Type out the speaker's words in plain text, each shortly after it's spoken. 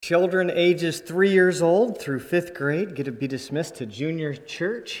Children ages 3 years old through 5th grade get to be dismissed to junior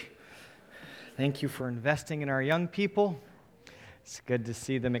church. Thank you for investing in our young people. It's good to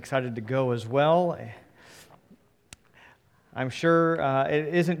see them excited to go as well. I'm sure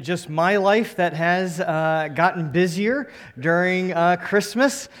it isn't just my life that has gotten busier during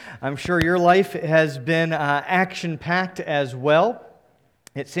Christmas. I'm sure your life has been action-packed as well.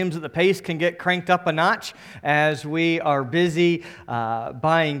 It seems that the pace can get cranked up a notch as we are busy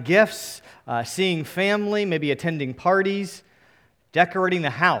buying gifts, seeing family, maybe attending parties, decorating the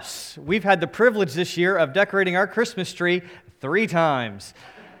house. We've had the privilege this year of decorating our Christmas tree 3 times.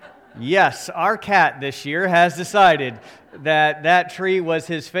 Yes, our cat this year has decided that that tree was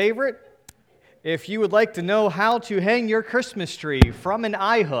his favorite. If you would like to know how to hang your Christmas tree from an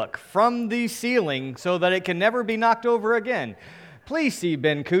eye hook from the ceiling so that it can never be knocked over again, please see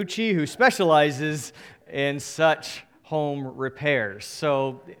Ben Cucci, who specializes in such home repairs.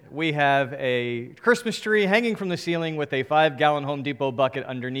 So we have a Christmas tree hanging from the ceiling with a 5-gallon Home Depot bucket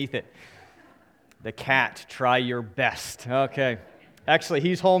underneath it. The cat, try your best. Okay. Actually,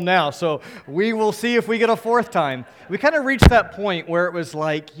 he's home now, so we will see if we get a 4th time. We kind of reached that point where it was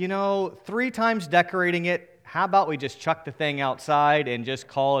like, 3 times decorating it, how about we just chuck the thing outside and just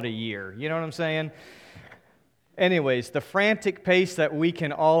call it a year? You know what I'm saying? Anyways, the frantic pace that we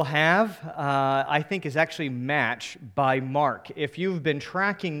can all have, I think, is actually matched by Mark. If you've been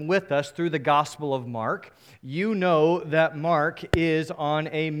tracking with us through the Gospel of Mark, you know that Mark is on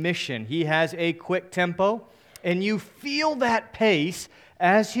a mission. He has a quick tempo, and you feel that pace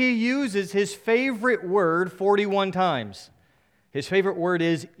as he uses his favorite word 41 times. His favorite word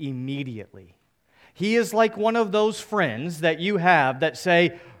is immediately. He is like one of those friends that you have that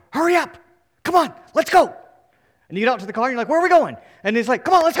say, "Hurry up, come on, let's go." And you get out to the car and you're like, "Where are we going?" And he's like,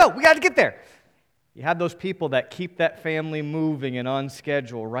 "Come on, let's go, we got to get there." You have those people that keep that family moving and on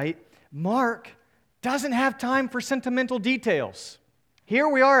schedule, right? Mark doesn't have time for sentimental details. Here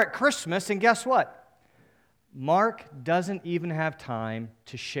we are at Christmas, and guess what? Mark doesn't even have time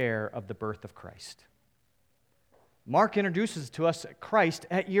to share of the birth of Christ. Mark introduces to us Christ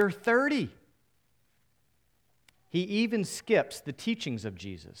at year 30. He even skips the teachings of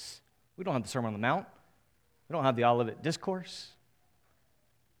Jesus. We don't have the Sermon on the Mount. We don't have the Olivet Discourse.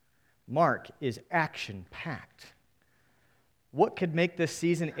 Mark is action-packed. What could make this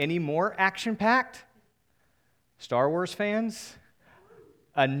season any more action-packed? Star Wars fans?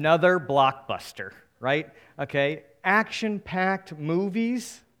 Another blockbuster, right? Okay, action-packed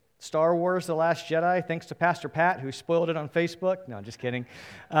movies. Star Wars: The Last Jedi, thanks to Pastor Pat, who spoiled it on Facebook. No, just kidding.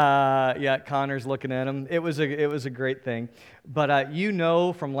 Connor's looking at him. It was a great thing. But you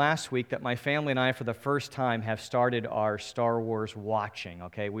know from last week that my family and I, for the first time, have started our Star Wars watching,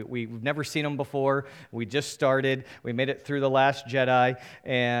 okay? We've never seen them before. We just started. We made it through The Last Jedi,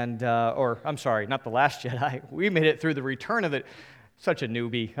 I'm sorry, not The Last Jedi. We made it through the Return of the... Such a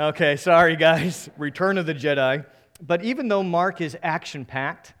newbie. Okay, sorry, guys. Return of the Jedi. But even though Mark is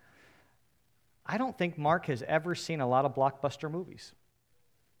action-packed, I don't think Mark has ever seen a lot of blockbuster movies.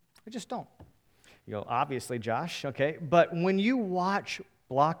 I just don't. You go, obviously, Josh, okay? But when you watch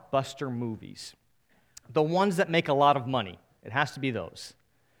blockbuster movies, the ones that make a lot of money, it has to be those,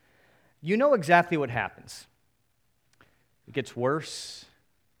 you know exactly what happens. It gets worse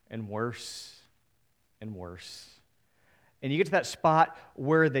and worse and worse. And you get to that spot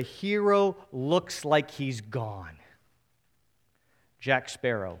where the hero looks like he's gone.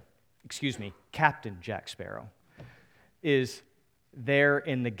 Captain Jack Sparrow is there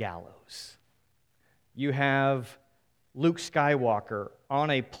in the gallows. You have Luke Skywalker on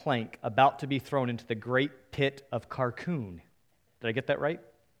a plank about to be thrown into the great pit of Carkoon. Did I get that right?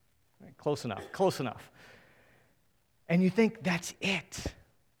 Close enough. And you think that's it.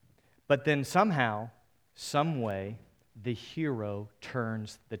 But then somehow, some way, the hero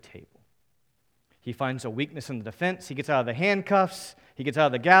turns the table. He finds a weakness in the defense. He gets out of the handcuffs. He gets out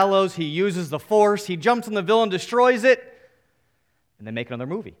of the gallows. He uses the Force. He jumps on the villain, destroys it, and then make another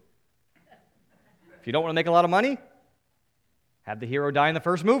movie. If you don't want to make a lot of money, have the hero die in the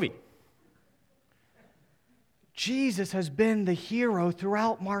first movie. Jesus has been the hero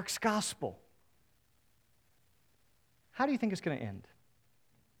throughout Mark's gospel. How do you think it's going to end?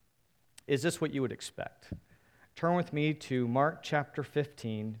 Is this what you would expect? Turn with me to Mark chapter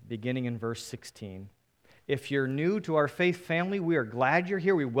 15, beginning in verse 16. If you're new to our faith family, we are glad you're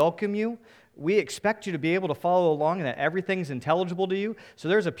here. We welcome you. We expect you to be able to follow along and that everything's intelligible to you. So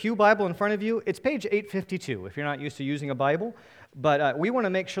there's a pew Bible in front of you. It's page 852 if you're not used to using a Bible. But we want to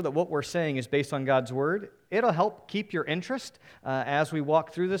make sure that what we're saying is based on God's Word. It'll help keep your interest as we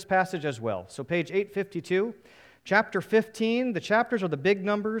walk through this passage as well. So page 852, Chapter 15, the chapters are the big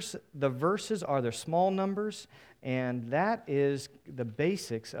numbers, the verses are the small numbers, and that is the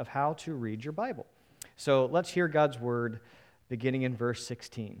basics of how to read your Bible. So let's hear God's word beginning in verse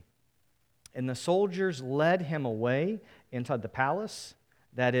 16. And the soldiers led him away inside the palace,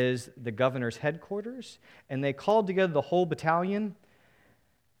 that is the governor's headquarters, and they called together the whole battalion,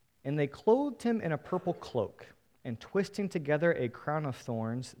 and they clothed him in a purple cloak, and twisting together a crown of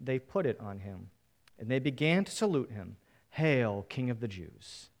thorns, they put it on him. And they began to salute him, "Hail, King of the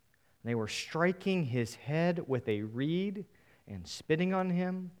Jews." And they were striking his head with a reed and spitting on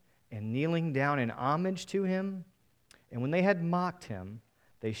him and kneeling down in homage to him. And when they had mocked him,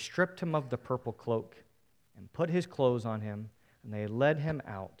 they stripped him of the purple cloak and put his clothes on him, and they led him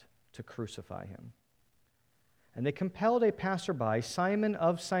out to crucify him. And they compelled a passerby, Simon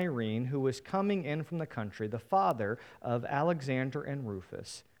of Cyrene, who was coming in from the country, the father of Alexander and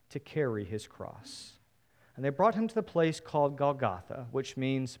Rufus, to carry his cross. And they brought him to the place called Golgotha, which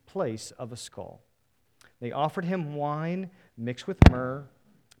means place of a skull. They offered him wine mixed with myrrh,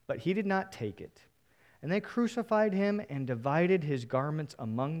 but he did not take it. And they crucified him and divided his garments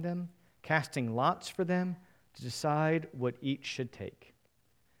among them, casting lots for them to decide what each should take.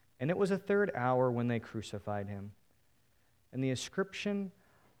 And it was the third hour when they crucified him. And the inscription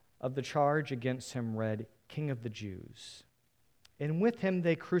of the charge against him read, "King of the Jews." And with him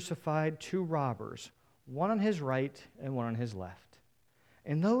they crucified two robbers, one on his right and one on his left.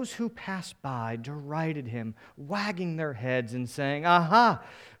 And those who passed by derided him, wagging their heads and saying, "Aha,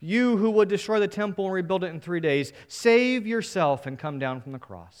 you who would destroy the temple and rebuild it in 3 days, save yourself and come down from the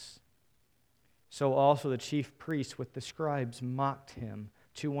cross." So also the chief priests with the scribes mocked him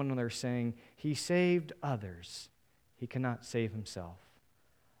to one another, saying, "He saved others. He cannot save himself.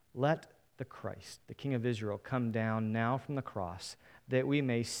 Let the Christ, the King of Israel, come down now from the cross, that we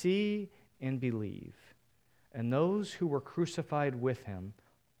may see and believe." And those who were crucified with him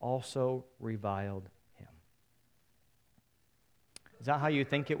also reviled him. Is that how you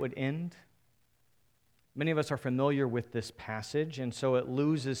think it would end? Many of us are familiar with this passage, and so it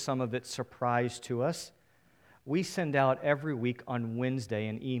loses some of its surprise to us. We send out every week on Wednesday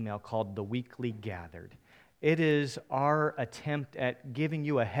an email called The Weekly Gathered. It is our attempt at giving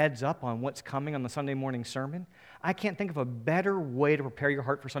you a heads up on what's coming on the Sunday morning sermon. I can't think of a better way to prepare your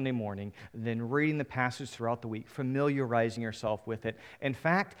heart for Sunday morning than reading the passage throughout the week, familiarizing yourself with it. In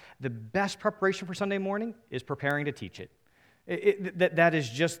fact, the best preparation for Sunday morning is preparing to teach it. That is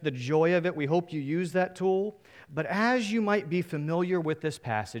just the joy of it. We hope you use that tool. But as you might be familiar with this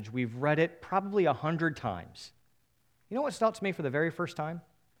passage, we've read it probably 100 times. You know what stood out to me for the very first time?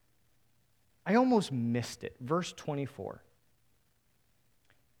 I almost missed it. Verse 24.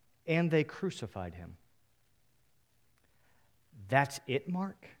 And they crucified him. That's it,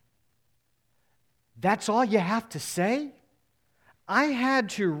 Mark? That's all you have to say? I had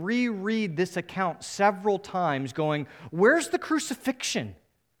to reread this account several times going, where's the crucifixion?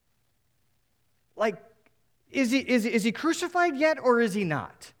 Like, is he crucified yet or is he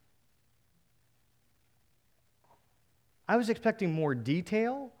not? I was expecting more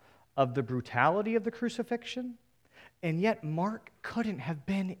detail of the brutality of the crucifixion, and yet Mark couldn't have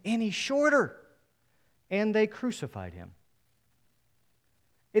been any shorter. And they crucified him.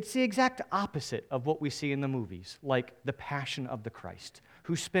 It's the exact opposite of what we see in the movies, like The Passion of the Christ,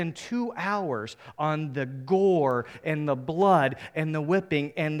 who spend 2 hours on the gore and the blood and the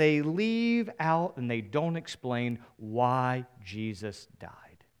whipping, and they leave out and they don't explain why Jesus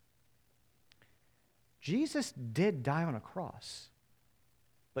died. Jesus did die on a cross,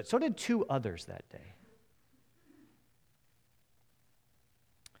 but so did 2 others that day.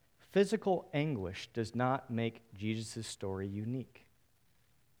 Physical anguish does not make Jesus' story unique.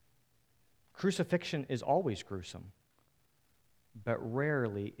 Crucifixion is always gruesome, but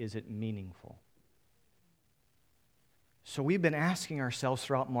rarely is it meaningful. So we've been asking ourselves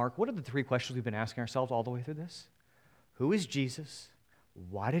throughout Mark, what are the 3 questions we've been asking ourselves all the way through this? Who is Jesus?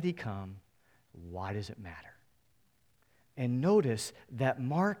 Why did he come? Why does it matter? And notice that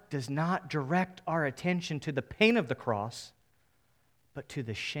Mark does not direct our attention to the pain of the cross, but to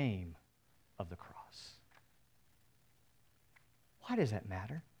the shame of the cross. Why does that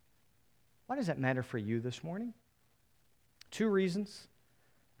matter? Why does that matter for you this morning? 2 reasons.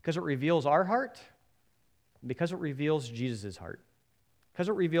 Because it reveals our heart, and because it reveals Jesus' heart. Because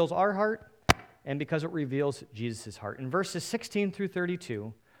it reveals our heart, and because it reveals Jesus' heart. In verses 16 through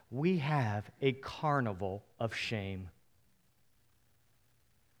 32, we have a carnival of shame.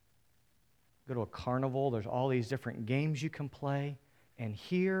 Go to a carnival, there's all these different games you can play, and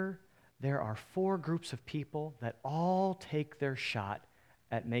here there are 4 groups of people that all take their shot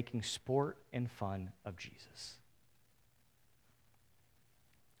at making sport and fun of Jesus.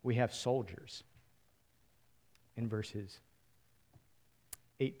 we have soldiers in verses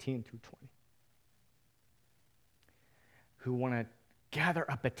 18 through 20 who want to gather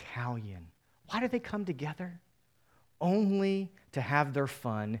a battalion. Why do they come together? Only to have their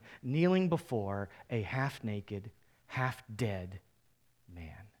fun kneeling before a half-naked, half-dead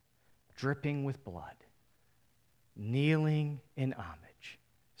man, dripping with blood, kneeling in homage,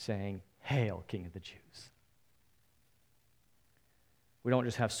 saying, "Hail, King of the Jews." We don't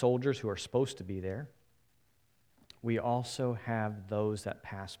just have soldiers who are supposed to be there. We also have those that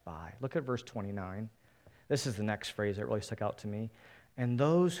pass by. Look at verse 29. This is the next phrase that really stuck out to me. And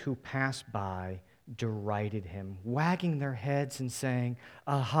those who passed by derided him, wagging their heads and saying,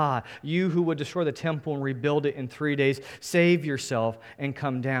 "Aha, you who would destroy the temple and rebuild it in 3 days, save yourself and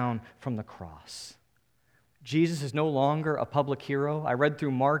come down from the cross." Jesus is no longer a public hero. I read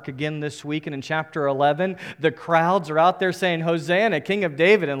through Mark again this week, and in chapter 11, the crowds are out there saying, "Hosanna, King of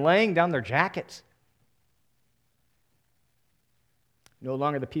David," and laying down their jackets. No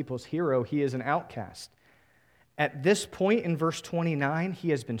longer the people's hero, he is an outcast. At this point in verse 29, he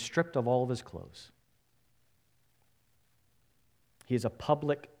has been stripped of all of his clothes. He is a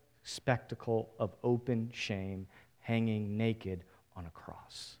public spectacle of open shame, hanging naked on a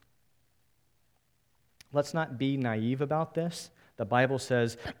cross. Let's not be naive about this. The Bible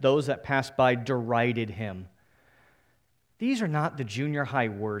says, those that passed by derided him. These are not the junior high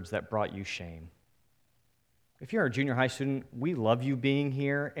words that brought you shame. If you're a junior high student, we love you being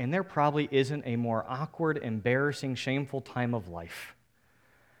here, and there probably isn't a more awkward, embarrassing, shameful time of life.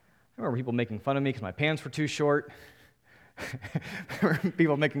 I remember people making fun of me because my pants were too short.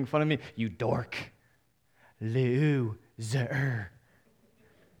 People making fun of me, "You dork, loser."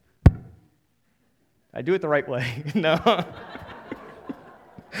 I do it the right way. No.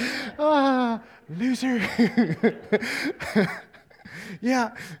 Loser.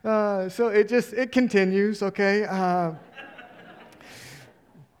 Yeah, so it continues, okay?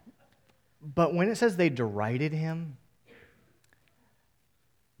 But when it says they derided him,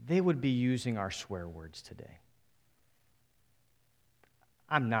 they would be using our swear words today.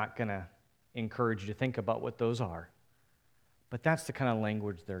 I'm not going to encourage you to think about what those are, but that's the kind of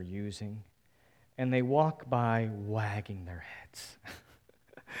language they're using. And they walk by wagging their heads.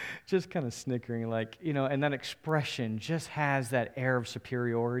 Just kind of snickering, like, and that expression just has that air of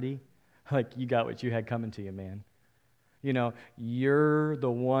superiority. Like, you got what you had coming to you, man. You're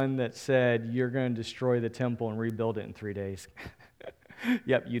the one that said you're going to destroy the temple and rebuild it in 3 days.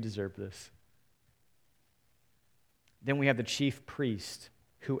 Yep, you deserve this. Then we have the chief priest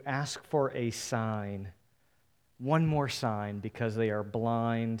who ask for a sign, one more sign, because they are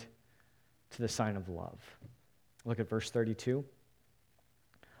blind to the sign of love. Look at verse 32.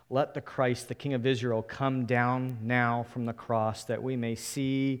 "Let the Christ, the King of Israel, come down now from the cross that we may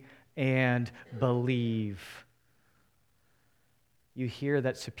see and believe." You hear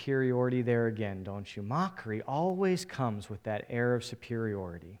that superiority there again, don't you? Mockery always comes with that air of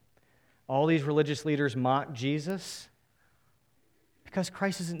superiority. All these religious leaders mock Jesus because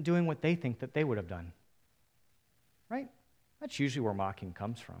Christ isn't doing what they think that they would have done. Right? That's usually where mocking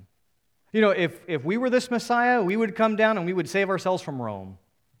comes from. If we were this Messiah, we would come down and we would save ourselves from Rome.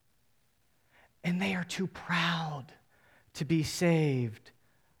 And they are too proud to be saved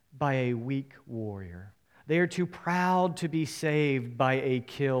by a weak warrior. They are too proud to be saved by a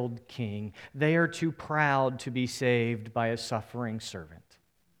killed king. They are too proud to be saved by a suffering servant.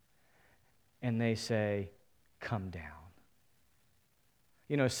 And they say, "Come down."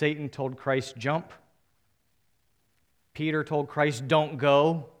 Satan told Christ, "Jump." Peter told Christ, "Don't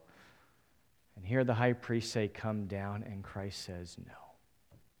go." And here the high priest say, "Come down," and Christ says, "No."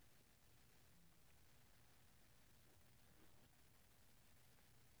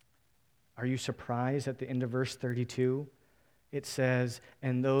 Are you surprised at the end of verse 32? It says,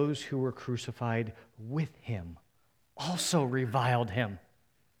 "And those who were crucified with him also reviled him."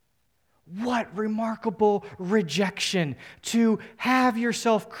 What remarkable rejection to have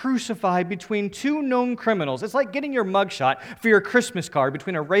yourself crucified between two known criminals. It's like getting your mugshot for your Christmas card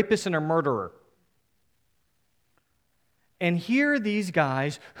between a rapist and a murderer. And here are these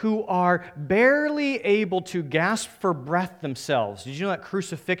guys who are barely able to gasp for breath themselves. Did you know that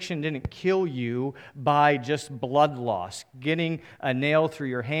crucifixion didn't kill you by just blood loss? Getting a nail through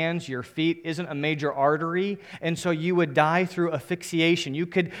your hands, your feet isn't a major artery, and so you would die through asphyxiation. You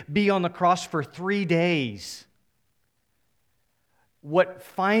could be on the cross for 3 days. What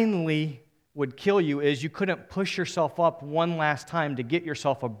finally would kill you is you couldn't push yourself up one last time to get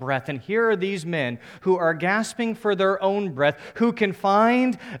yourself a breath. And here are these men who are gasping for their own breath, who can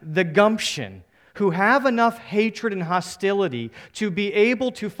find the gumption who have enough hatred and hostility to be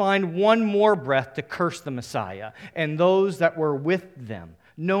able to find one more breath to curse the Messiah, and those that were with them,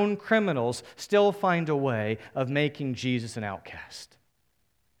 known criminals, still find a way of making Jesus an outcast.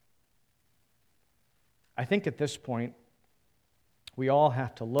 I think at this point, we all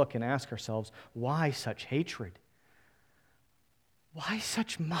have to look and ask ourselves, why such hatred? Why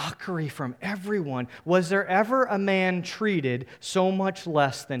such mockery from everyone? Was there ever a man treated so much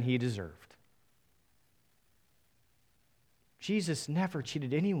less than he deserved? Jesus never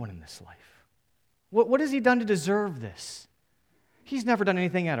cheated anyone in this life. What has he done to deserve this? He's never done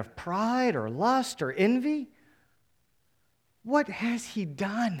anything out of pride or lust or envy. What has he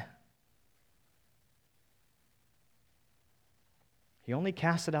done? He only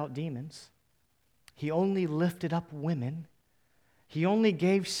casted out demons. He only lifted up women. He only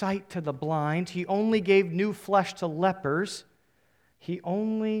gave sight to the blind. He only gave new flesh to lepers. He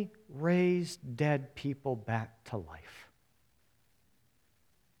only raised dead people back to life.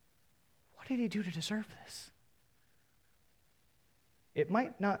 What did he do to deserve this? It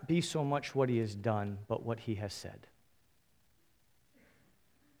might not be so much what he has done, but what he has said.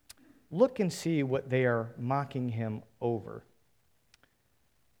 Look and see what they are mocking him over.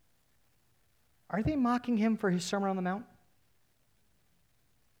 Are they mocking him for his Sermon on the Mount?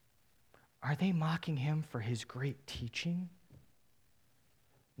 Are they mocking him for his great teaching?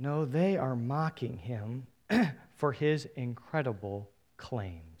 No, they are mocking him for his incredible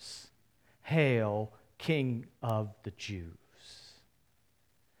claims. Hail, King of the Jews.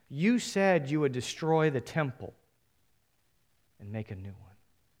 You said you would destroy the temple and make a new one.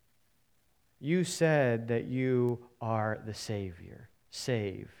 You said that you are the Savior.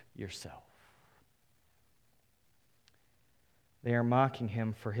 Save yourself. They are mocking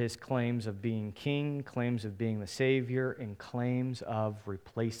him for his claims of being king, claims of being the Savior, and claims of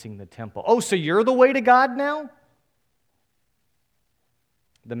replacing the temple. Oh, so you're the way to God now?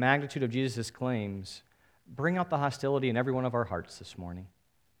 The magnitude of Jesus' claims bring out the hostility in every one of our hearts this morning.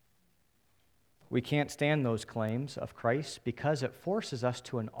 We can't stand those claims of Christ because it forces us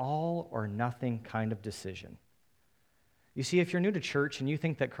to an all or nothing kind of decision. You see, if you're new to church and you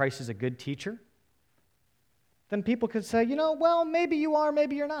think that Christ is a good teacher, then people could say, well, maybe you are,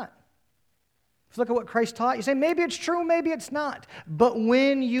 maybe you're not. Let's look at what Christ taught. You say, maybe it's true, maybe it's not. But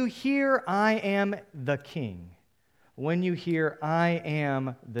when you hear, I am the King, when you hear, I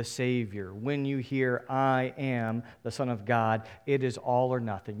am the Savior, when you hear, I am the Son of God, it is all or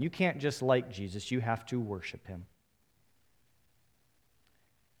nothing. You can't just like Jesus, you have to worship him.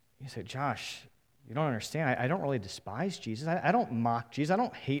 You say, Josh, you don't understand. I don't really despise Jesus. I don't mock Jesus. I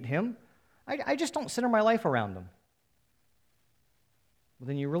don't hate him. I just don't center my life around him. Well,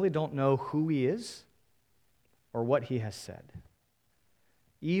 then you really don't know who he is or what he has said.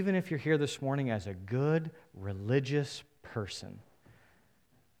 Even if you're here this morning as a good, religious person,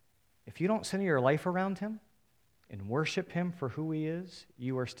 if you don't center your life around him and worship him for who he is,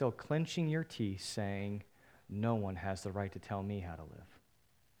 you are still clenching your teeth saying, no one has the right to tell me how to live.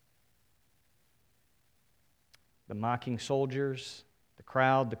 The mocking soldiers, the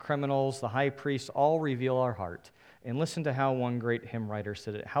crowd, the criminals, the high priest all reveal our heart. And listen to how one great hymn writer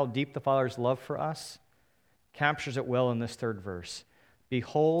said it. How deep the Father's love for us captures it well in this third verse.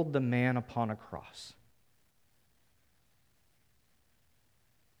 Behold the man upon a cross.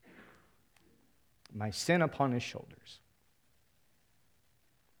 My sin upon his shoulders.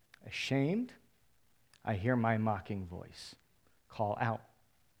 Ashamed, I hear my mocking voice call out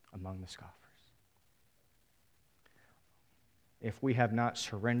among the scoffers. If we have not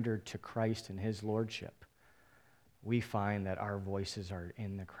surrendered to Christ and his lordship, we find that our voices are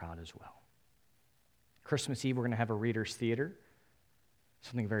in the crowd as well. Christmas Eve, we're going to have a reader's theater.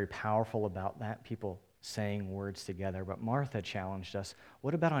 Something very powerful about that, people saying words together. But Martha challenged us,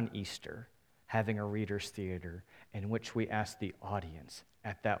 what about on Easter, having a reader's theater in which we ask the audience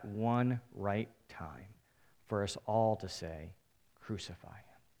at that one right time for us all to say, crucify him.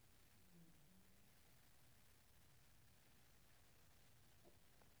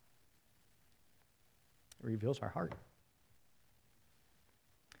 It reveals our heart.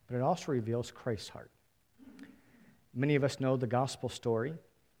 But it also reveals Christ's heart. Many of us know the gospel story.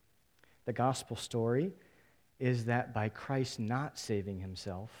 The gospel story is that by Christ not saving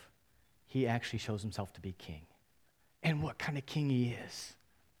himself, he actually shows himself to be king. And what kind of king he is.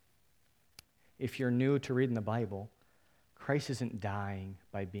 If you're new to reading the Bible, Christ isn't dying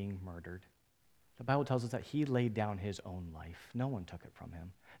by being murdered. The Bible tells us that he laid down his own life. No one took it from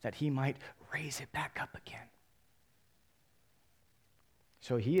him, that he might raise it back up again.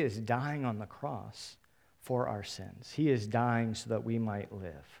 So he is dying on the cross for our sins. He is dying so that we might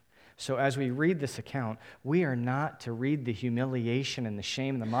live. So as we read this account, we are not to read the humiliation and the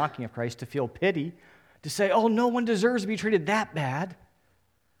shame and the mocking of Christ to feel pity, to say, oh, no one deserves to be treated that bad.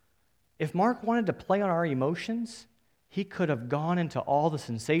 If Mark wanted to play on our emotions, he could have gone into all the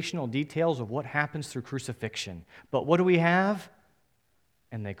sensational details of what happens through crucifixion. But what do we have?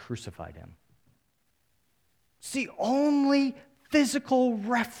 And they crucified him. It's the only physical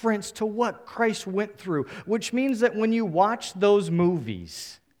reference to what Christ went through, which means that when you watch those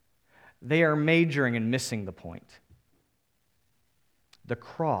movies, they are majoring and missing the point. The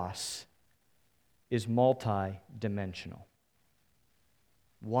cross is multi-dimensional.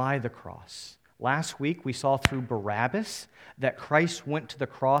 Why the cross? Last week we saw through Barabbas that Christ went to the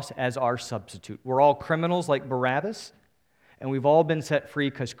cross as our substitute. We're all criminals like Barabbas, and we've all been set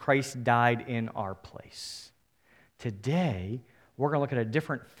free because Christ died in our place. Today, we're going to look at a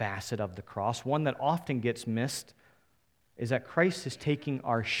different facet of the cross, one that often gets missed, is that Christ is taking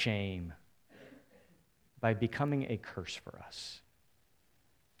our shame by becoming a curse for us.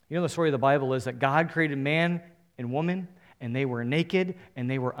 You know, the story of the Bible is that God created man and woman, and they were naked, and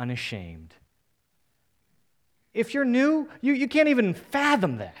they were unashamed. If you're new, you can't even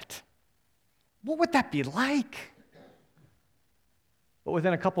fathom that. What would that be like? But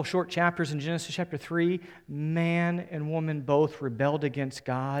within a couple short chapters in Genesis chapter 3, man and woman both rebelled against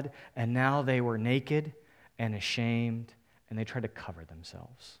God, and now they were naked and ashamed, and they tried to cover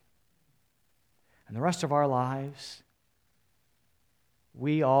themselves. And the rest of our lives,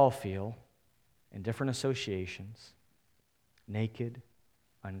 we all feel, in different associations, naked,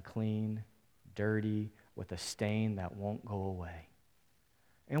 unclean, dirty, with a stain that won't go away.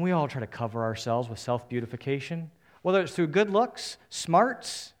 And we all try to cover ourselves with self-beautification, whether it's through good looks,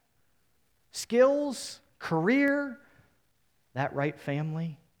 smarts, skills, career, that right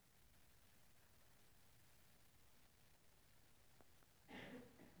family.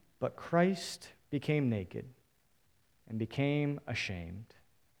 But Christ became naked and became ashamed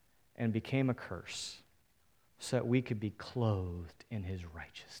and became a curse so that we could be clothed in his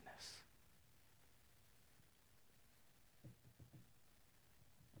righteousness.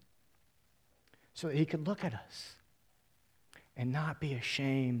 So that he could look at us and not be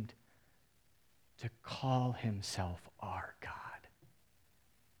ashamed to call himself our God.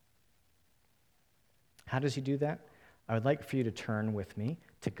 How does he do that? I would like for you to turn with me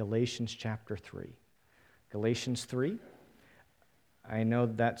to Galatians chapter 3. Galatians 3. I know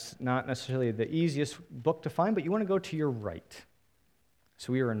that's not necessarily the easiest book to find, but you want to go to your right.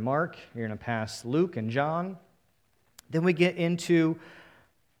 So we are in Mark, you're going to pass Luke and John. Then we get into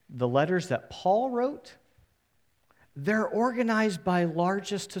the letters that Paul wrote. They're organized by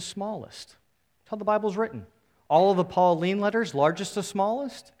largest to smallest. That's how the Bible's written. All of the Pauline letters, largest to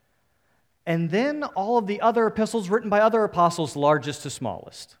smallest. And then all of the other epistles written by other apostles, largest to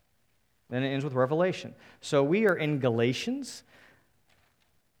smallest. Then it ends with Revelation. So we are in Galatians.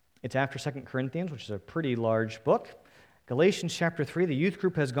 It's after 2 Corinthians, which is a pretty large book. Galatians chapter 3, the youth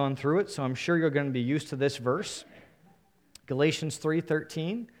group has gone through it, so I'm sure you're going to be used to this verse. Galatians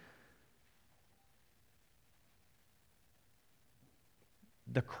 3:13.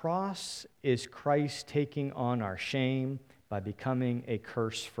 The cross is Christ taking on our shame by becoming a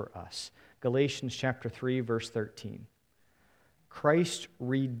curse for us. Galatians chapter 3, verse 13. Christ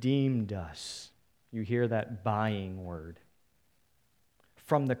redeemed us. You hear that buying word.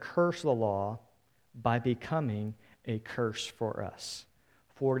 From the curse of the law by becoming a curse for us.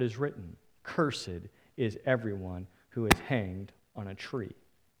 For it is written, cursed is everyone who is hanged on a tree.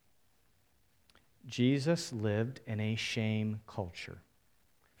 Jesus lived in a shame culture.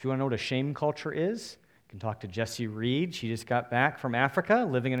 If you want to know what a shame culture is, you can talk to Jessie Reed. She just got back from Africa,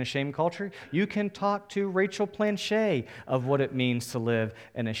 living in a shame culture. You can talk to Rachel Planchet of what it means to live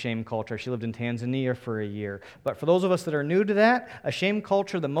in a shame culture. She lived in Tanzania for a year. But for those of us that are new to that, a shame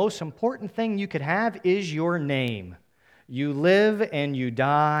culture, the most important thing you could have is your name. You live and you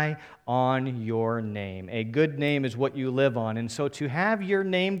die on your name. A good name is what you live on. And so to have your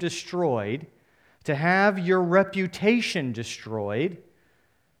name destroyed, to have your reputation destroyed,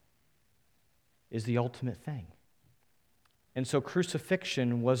 is the ultimate thing. And so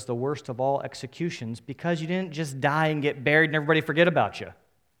crucifixion was the worst of all executions because you didn't just die and get buried and everybody forget about you.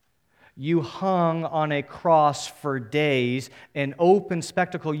 You hung on a cross for days, an open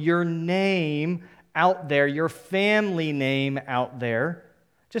spectacle, your name out there, your family name out there.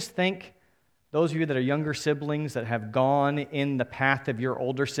 Just think, those of you that are younger siblings that have gone in the path of your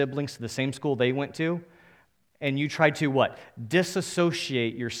older siblings to the same school they went to, and you try to what?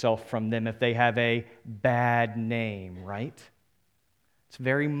 Disassociate yourself from them if they have a bad name, right? It's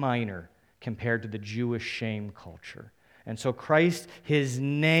very minor compared to the Jewish shame culture. And so Christ, his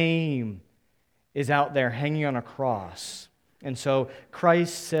name, is out there hanging on a cross. And so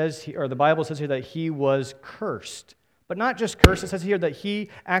Christ says, or the Bible says here that he was cursed. But not just cursed, it says here that he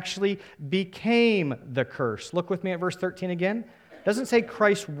actually became the curse. Look with me at verse 13 again. It doesn't say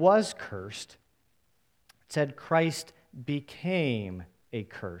Christ was cursed. It said Christ became a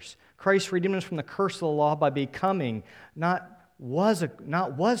curse. Christ redeemed us from the curse of the law by becoming, not was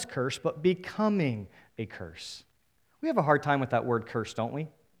cursed, but becoming a curse. We have a hard time with that word curse, don't we?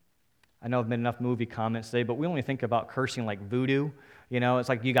 I know I've made enough movie comments today, but we only think about cursing like voodoo. You know, it's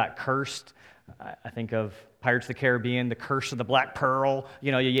like you got cursed. I think of Pirates of the Caribbean, the curse of the Black Pearl.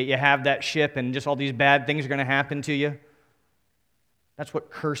 You know, you have that ship and just all these bad things are going to happen to you. That's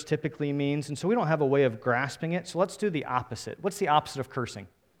what curse typically means. And so we don't have a way of grasping it. So let's do the opposite. What's the opposite of cursing?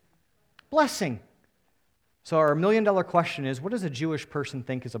 Blessing. So our million-dollar question is, what does a Jewish person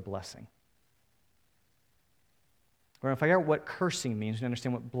think is a blessing? We're going to figure out what cursing means and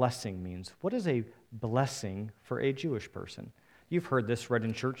understand what blessing means. What is a blessing for a Jewish person? You've heard this read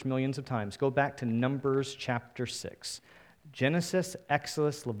in church millions of times. Go back to Numbers chapter 6. Genesis,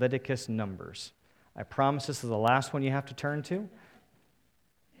 Exodus, Leviticus, Numbers. I promise this is the last one you have to turn to.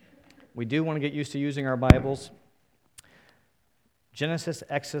 We do want to get used to using our Bibles. Genesis,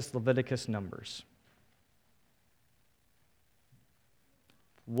 Exodus, Leviticus, Numbers.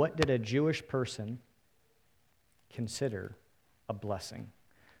 What did a Jewish person consider a blessing?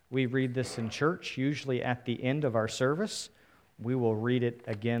 We read this in church, usually at the end of our service. We will read it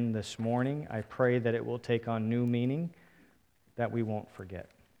again this morning. I pray that it will take on new meaning that we won't forget.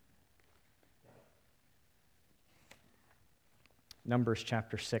 Numbers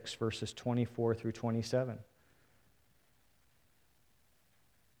chapter 6, verses 24 through 27.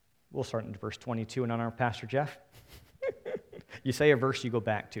 We'll start in verse 22 and on our Pastor Jeff. You say a verse, you go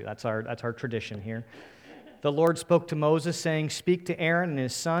back to. That's our tradition here. The Lord spoke to Moses, saying, "Speak to Aaron and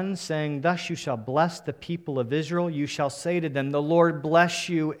his sons, saying, Thus you shall bless the people of Israel. You shall say to them, The Lord bless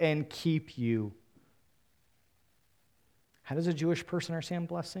you and keep you." How does a Jewish person understand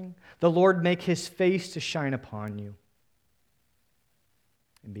blessing? The Lord make his face to shine upon you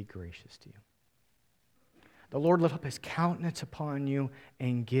and be gracious to you. The Lord lift up his countenance upon you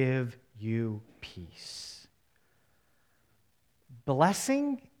and give you peace.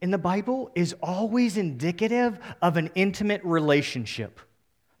 Blessing in the Bible is always indicative of an intimate relationship.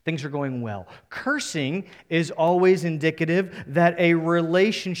 Things are going well. Cursing is always indicative that a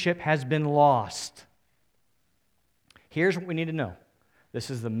relationship has been lost. Here's what we need to know. This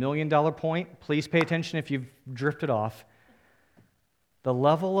is the million-dollar point. Please pay attention if you've drifted off. The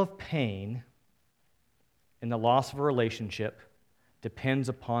level of pain in the loss of a relationship depends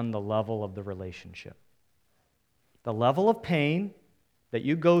upon the level of the relationship. The level of pain that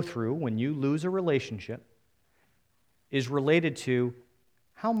you go through when you lose a relationship is related to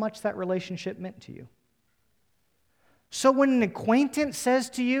how much that relationship meant to you. So when an acquaintance says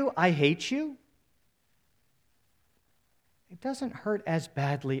to you, "I hate you," it doesn't hurt as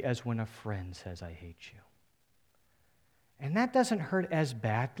badly as when a friend says, "I hate you." And that doesn't hurt as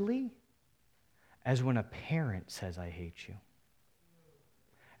badly as when a parent says, "I hate you."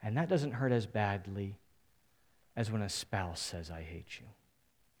 And that doesn't hurt as badly as when a spouse says, "I hate you."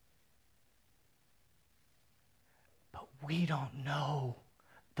 But we don't know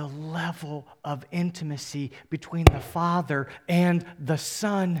the level of intimacy between the Father and the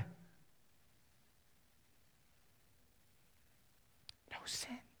Son. No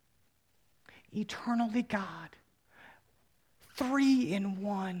sin. Eternally God. 3 in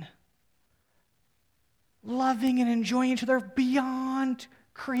 1. Loving and enjoying each other beyond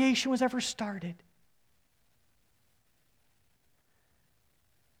creation was ever started.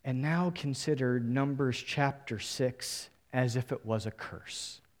 And now consider Numbers chapter 6 as if it was a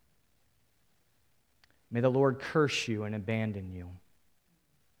curse. May the Lord curse you and abandon you.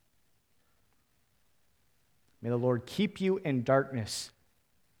 May the Lord keep you in darkness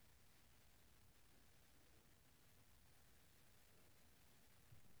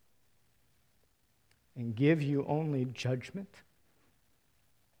and give you only judgment.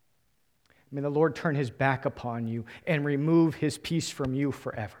 May the Lord turn his back upon you and remove his peace from you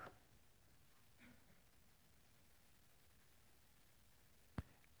forever.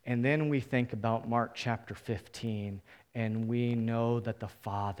 And then we think about Mark chapter 15, and we know that the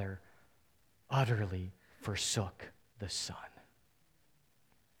Father utterly forsook the Son.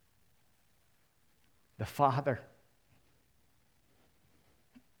 The Father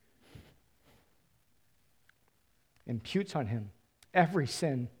imputes on him every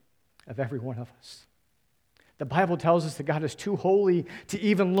sin of every one of us. The Bible tells us that God is too holy to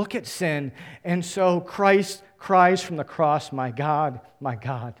even look at sin. And so Christ cries from the cross, my God,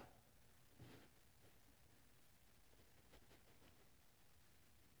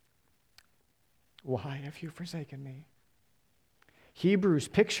 why have you forsaken me? Hebrews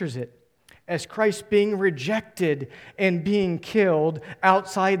pictures it as Christ being rejected and being killed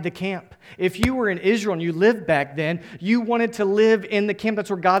outside the camp. If you were in Israel and you lived back then, you wanted to live in the camp. That's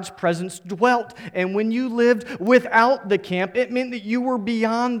where God's presence dwelt. And when you lived without the camp, it meant that you were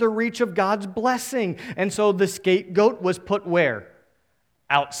beyond the reach of God's blessing. And so the scapegoat was put where?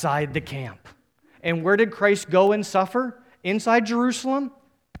 Outside the camp. And where did Christ go and suffer? Inside Jerusalem?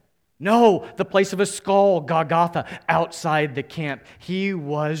 No, the place of a skull, Golgotha, outside the camp. He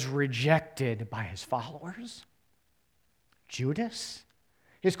was rejected by his followers. Judas,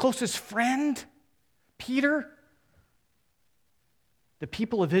 his closest friend, Peter, the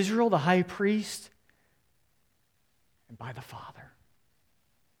people of Israel, the high priest, and by the Father.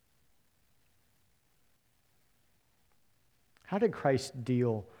 How did Christ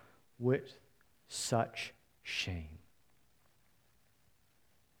deal with such shame?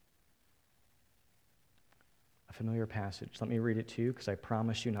 A familiar passage. Let me read it to you because I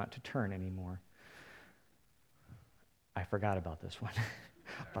promise you not to turn anymore. I forgot about this one,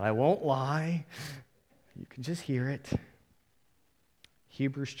 but I won't lie. You can just hear it.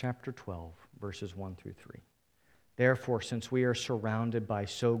 Hebrews chapter 12, verses 1 through 3. Therefore, since we are surrounded by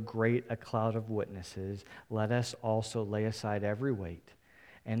so great a cloud of witnesses, let us also lay aside every weight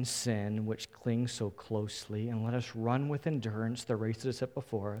and sin which clings so closely, and let us run with endurance the race that is set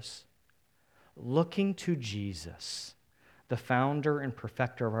before us, looking to Jesus, the founder and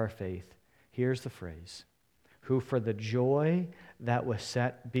perfecter of our faith. Here's the phrase, who for the joy that was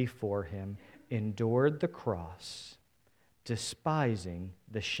set before him endured the cross, despising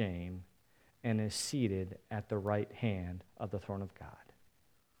the shame, and is seated at the right hand of the throne of God.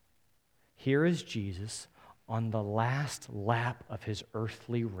 Here is Jesus on the last lap of his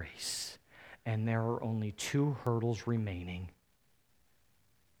earthly race, and there are only two hurdles remaining: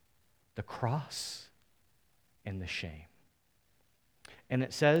 the cross and the shame. And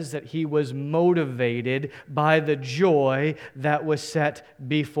it says that he was motivated by the joy that was set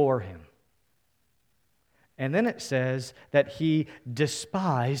before him. And then it says that he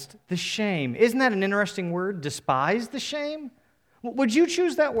despised the shame. Isn't that an interesting word? Despise the shame? Would you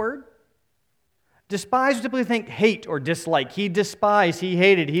choose that word? Despise, we typically think hate or dislike. He despised, he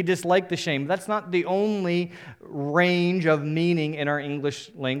hated, he disliked the shame. That's not the only range of meaning in our English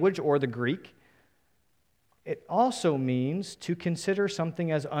language or the Greek. It also means to consider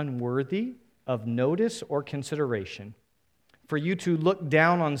something as unworthy of notice or consideration. For you to look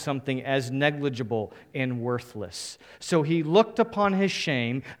down on something as negligible and worthless. So he looked upon his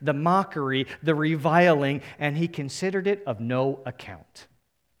shame, the mockery, the reviling, and he considered it of no account.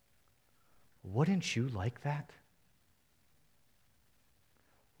 Wouldn't you like that?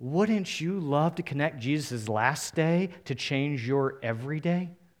 Wouldn't you love to connect Jesus' last day to change your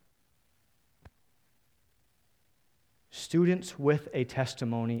everyday? Students with a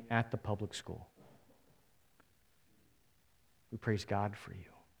testimony at the public school. We praise God for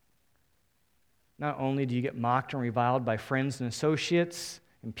you. Not only do you get mocked and reviled by friends and associates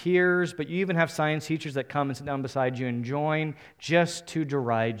and peers, but you even have science teachers that come and sit down beside you and join just to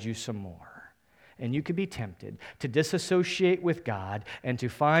deride you some more. And you could be tempted to disassociate with God and to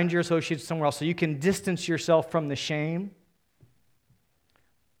find your associates somewhere else so you can distance yourself from the shame.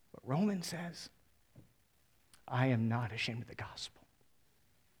 But Romans says, I am not ashamed of the gospel.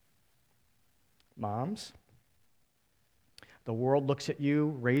 Moms, the world looks at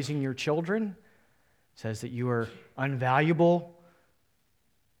you raising your children, says that you are unvaluable,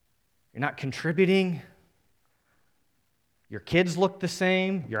 you're not contributing, your kids look the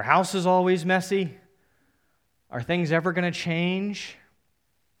same, your house is always messy. Are things ever going to change?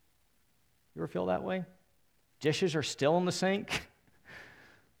 You ever feel that way? Dishes are still in the sink?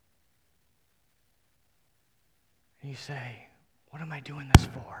 And you say, what am I doing this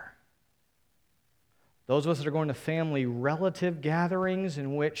for? Those of us that are going to family relative gatherings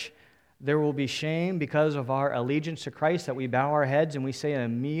in which there will be shame because of our allegiance to Christ, that we bow our heads and we say a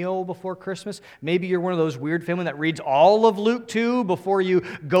meal before Christmas. Maybe you're one of those weird family that reads all of Luke 2 before you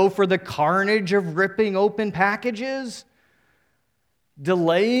go for the carnage of ripping open packages.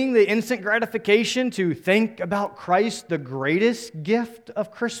 Delaying the instant gratification to think about Christ, the greatest gift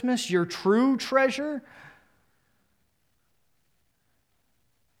of Christmas, your true treasure.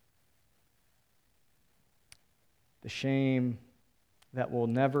 The shame that will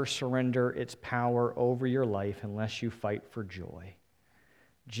never surrender its power over your life unless you fight for joy.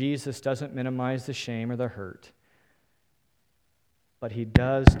 Jesus doesn't minimize the shame or the hurt, but he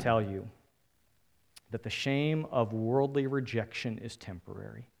does tell you that the shame of worldly rejection is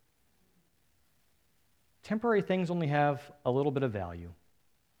temporary. Temporary things only have a little bit of value.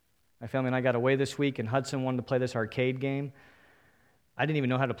 My family and I got away this week, and Hudson wanted to play this arcade game. I didn't even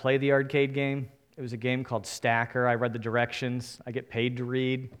know how to play the arcade game. It was a game called Stacker. I read the directions. I get paid to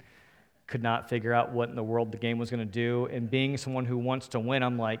read. Could not figure out what in the world the game was going to do. And being someone who wants to win,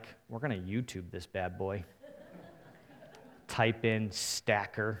 I'm like, we're going to YouTube this bad boy. Type in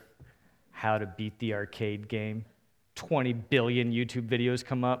Stacker, how to beat the arcade game. 20 billion YouTube videos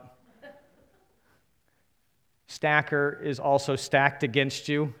come up. Stacker is also stacked against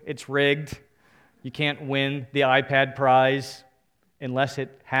you. It's rigged. You can't win the iPad prize unless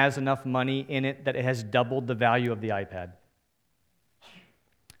it has enough money in it that it has doubled the value of the iPad.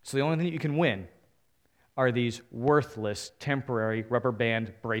 So the only thing that you can win are these worthless temporary rubber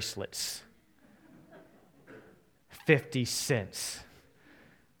band bracelets. 50 cents.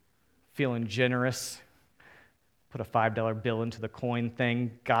 Feeling generous. Put a $5 bill into the coin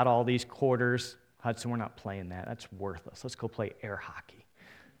thing. Got all these quarters. Hudson, we're not playing that. That's worthless. Let's go play air hockey.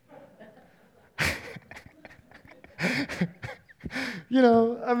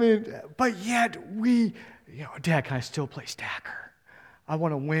 But yet Dad, can I still play Stacker? I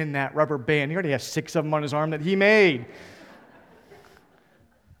want to win that rubber band. He already has 6 of them on his arm that he made.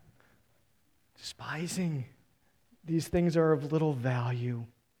 Despising. These things are of little value.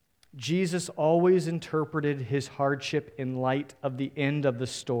 Jesus always interpreted his hardship in light of the end of the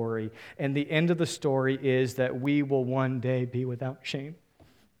story. And the end of the story is that we will one day be without shame.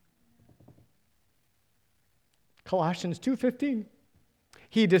 Colossians 2:15.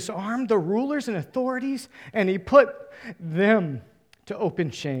 He disarmed the rulers and authorities, and he put them to open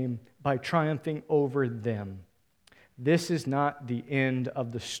shame by triumphing over them. This is not the end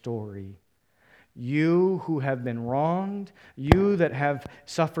of the story. You who have been wronged, you that have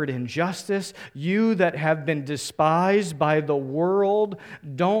suffered injustice, you that have been despised by the world,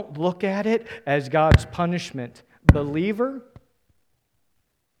 don't look at it as God's punishment. Believer,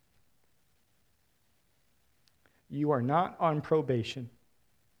 you are not on probation.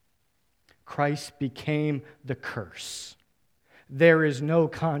 Christ became the curse. There is no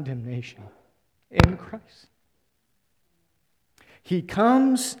condemnation in Christ. He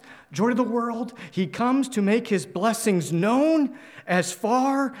comes, joy to the world, he comes to make his blessings known as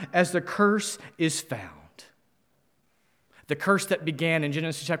far as the curse is found. The curse that began in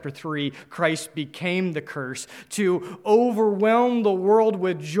Genesis chapter 3, Christ became the curse to overwhelm the world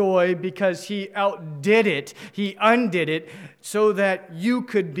with joy because he outdid it, he undid it, so that you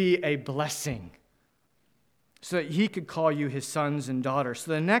could be a blessing. So that he could call you his sons and daughters.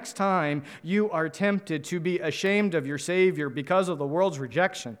 So the next time you are tempted to be ashamed of your Savior because of the world's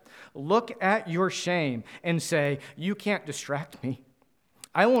rejection, look at your shame and say, you can't distract me.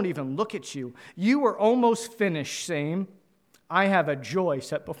 I won't even look at you. You are almost finished, shame. I have a joy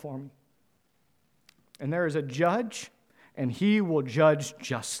set before me. And there is a judge, and he will judge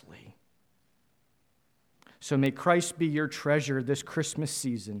justly. So may Christ be your treasure this Christmas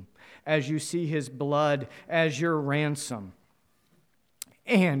season, as you see his blood as your ransom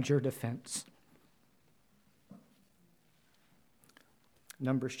and your defense.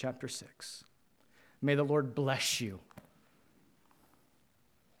 Numbers chapter 6. May the Lord bless you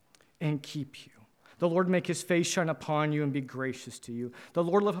and keep you. The Lord make his face shine upon you and be gracious to you. The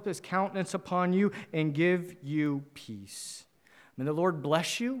Lord lift up his countenance upon you and give you peace. May the Lord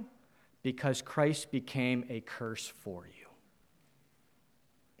bless you because Christ became a curse for you.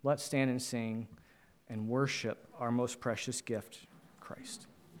 Let's stand and sing and worship our most precious gift, Christ.